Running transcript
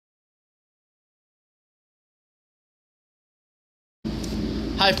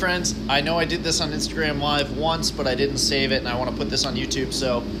Hi friends, I know I did this on Instagram Live once, but I didn't save it and I want to put this on YouTube.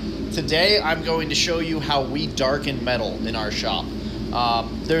 So today I'm going to show you how we darken metal in our shop.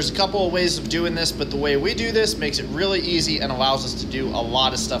 There's a couple of ways of doing this, but the way we do this makes it really easy and allows us to do a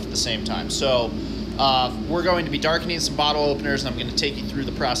lot of stuff at the same time. So we're going to be darkening some bottle openers and I'm going to take you through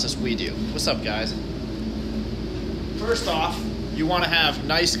the process we do. What's up, guys? First off, you want to have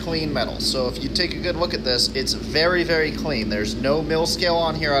nice clean metal. So if you take a good look at this, it's very, very clean. There's no mill scale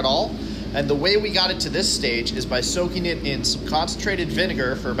on here at all. And the way we got it to this stage is by soaking it in some concentrated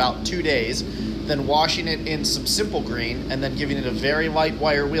vinegar for about 2 days, then washing it in some simple green, and then giving it a very light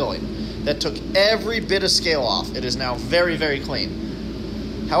wire wheeling. That took every bit of scale off. It is now very, very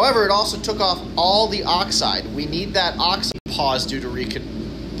clean. However, it also took off all the oxide. We need that oxide. Pause due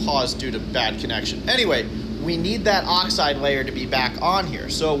to bad connection. Anyway, we need that oxide layer to be back on here.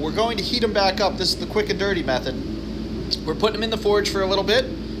 So we're going to heat them back up. This is the quick and dirty method. We're putting them in the forge for a little bit,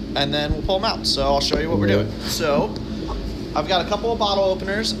 and then we'll pull them out. So I'll show you what we're doing. So I've got a couple of bottle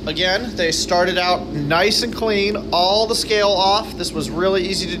openers. Again, they started out nice and clean, all the scale off. This was really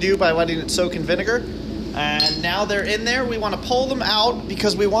easy to do by letting it soak in vinegar. And now they're in there. We want to pull them out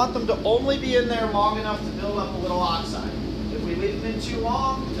because we want them to only be in there long enough to build up a little oxide. If we leave them in too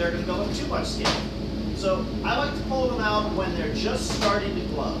long, they're going to build up too much scale. So I like to pull them out when they're just starting to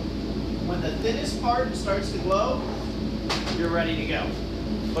glow. When the thinnest part starts to glow, you're ready to go.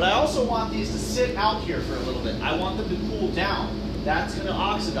 But I also want these to sit out here for a little bit. I want them to cool down. That's going to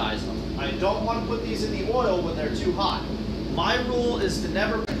oxidize them. I don't want to put these in the oil when they're too hot. My rule is to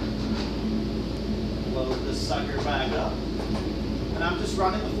never load this sucker back up. And I'm just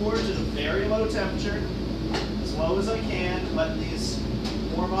running the forge at a very low temperature, as low as I can, letting these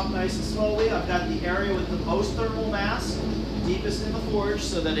warm up nice and slowly. I've got the area with the most thermal mass, deepest in the forge,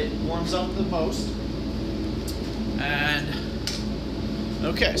 so that it warms up the most. And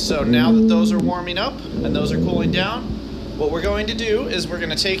okay, so now that those are warming up and those are cooling down, what we're going to do is we're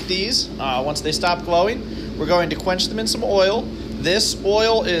going to take these, once they stop glowing, we're going to quench them in some oil. This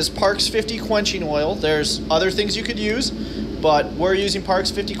oil is Parks 50 quenching oil. There's other things you could use, but we're using Parks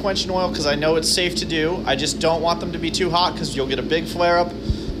 50 quenching oil because I know it's safe to do. I just don't want them to be too hot because you'll get a big flare up,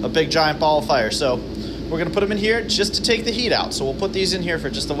 a big giant ball of fire. So we're going to put them in here just to take the heat out. So we'll put these in here for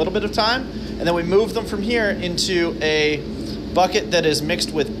just a little bit of time, and then we move them from here into a bucket that is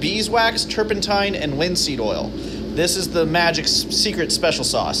mixed with beeswax, turpentine, and linseed oil. This is the magic secret special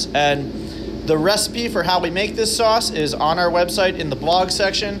sauce. And the recipe for how we make this sauce is on our website in the blog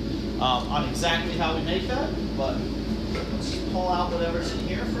section on exactly how we make that. But let's just pull out whatever's in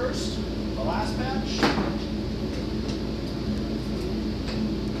here first, the last batch.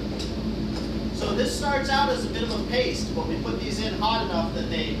 So this starts out as a bit of a paste, but we put these in hot enough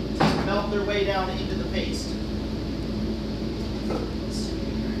that they melt their way down into the paste. Let's see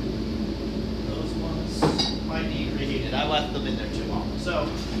here. Those ones might need reheated. I left them in there too long. So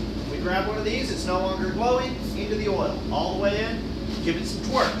we grab one of these, it's no longer glowing, into the oil. All the way in, give it some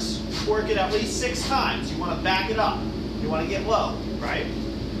twerks. Twerk it at least 6 times. You want to back it up. You want to get low, right?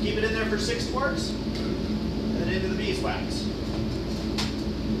 Keep it in there for 6 twerks, and then into the beeswax.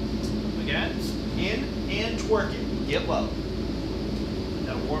 Again, in and twerk it. Get low.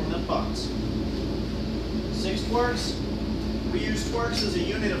 Now warm them buns. 6 twerks. We use twerks as a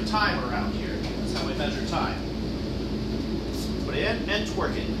unit of time around here. That's how we measure time. Put it in and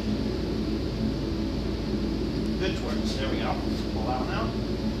twerk it. Good twerks. There we go. Pull that one out.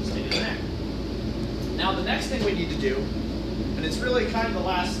 Stick it in there. Now the next thing we need to do, and it's really kind of the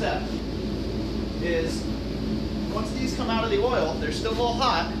last step, is once these come out of the oil, they're still a little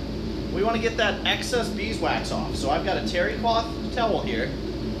hot, we want to get that excess beeswax off. So I've got a terry cloth towel here,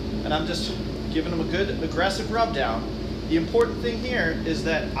 and I'm just giving them a good aggressive rub down. The important thing here is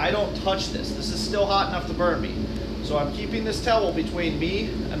that I don't touch this. This is still hot enough to burn me. So I'm keeping this towel between me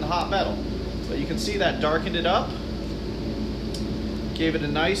and the hot metal. But you can see that darkened it up. Gave it a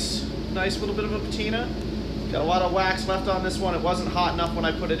nice little bit of a patina. Got a lot of wax left on this one. It wasn't hot enough when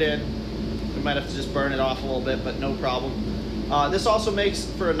I put it in. We might have to just burn it off a little bit, but no problem. This also makes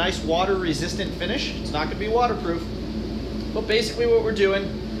for a nice water-resistant finish. It's not going to be waterproof. But basically what we're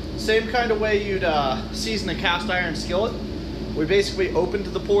doing, same kind of way you'd season a cast iron skillet. We basically opened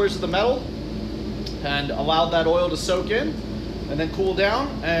the pores of the metal and allowed that oil to soak in and then cool down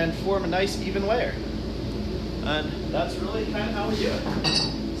and form a nice even layer. And that's really kind of how we do it.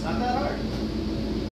 It's not that hard.